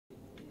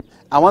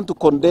I want to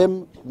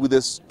condemn with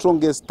the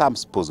strongest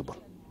terms possible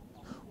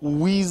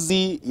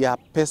wizi ya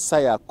pesa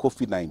ya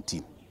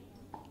COVID-19.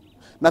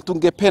 Na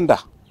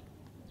tungependa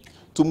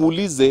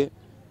tumuulize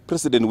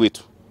president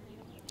wetu,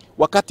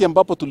 wakati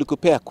ambapo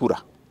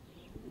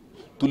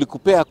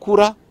tulikupea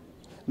kura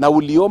na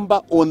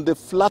uliomba on the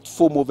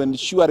platform of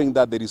ensuring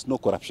that there is no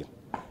corruption.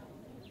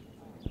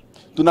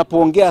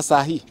 Tunapoongea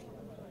sahi,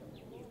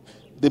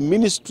 the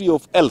Ministry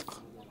of Health,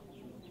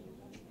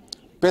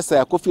 pesa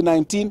ya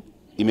COVID-19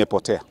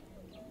 imepotea.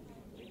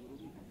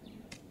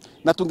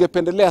 Na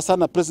tungependelea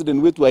sana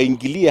president wetu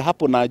aingilie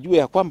hapo na ajue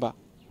ya kwamba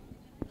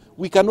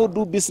we cannot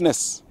do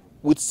business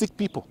with sick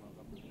people.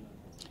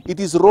 It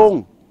is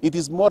wrong. It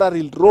is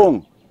morally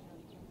wrong.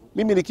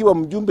 Mimi nikiwa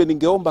mjumbe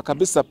ningeomba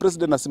kabisa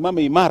president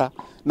asimame imara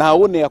na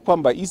aone ya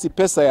kwamba hizi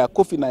pesa ya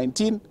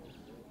COVID-19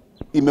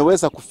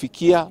 imeweza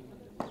kufikia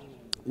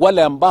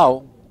wale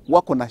ambao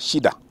wako na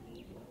shida.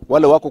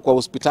 Wale wako kwa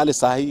hospitali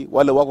sahi,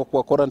 wale wako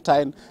kwa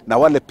quarantine, na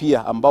wale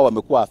pia ambao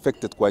wamekuwa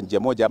affected kwa njia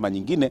moja ama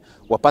nyingine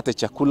wapate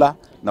chakula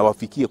na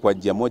wafikie kwa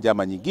njia moja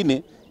ama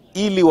nyingine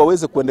ili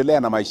waweze kuendelea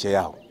na maisha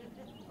yao.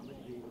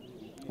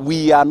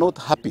 We are not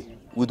happy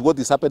with what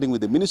is happening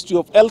with the Ministry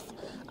of Health,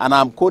 and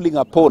I'm calling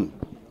upon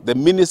the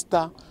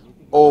Minister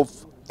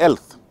of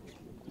Health,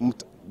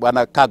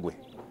 Mutahi Kagwe.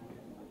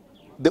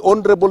 The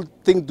honorable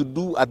thing to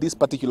do at this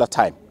particular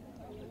time,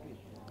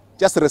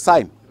 just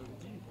resign.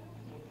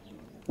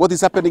 What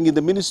is happening in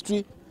the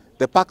ministry,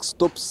 the buck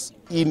stops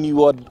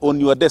on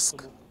your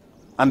desk,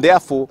 and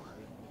therefore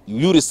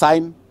you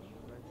resign.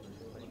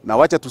 Na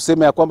wacha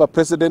tuseme ya kwamba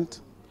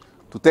president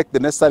to take the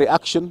necessary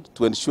action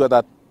to ensure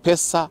that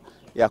pesa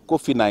ya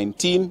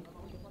COVID-19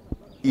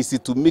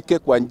 isitumike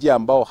kwa njia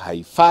ambao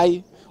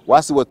haifai.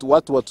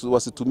 Watu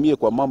wasitumie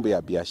kwa mambo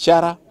ya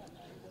biashara,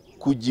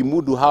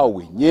 kujimudu hao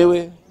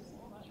wenyewe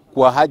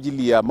kwa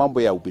ajili ya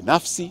mambo ya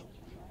ubinafsi.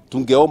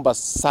 Tungeomba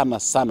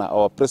sana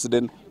our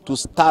president to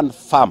stand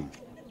firm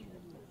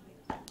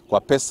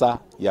kwa pesa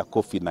ya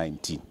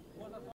COVID-19.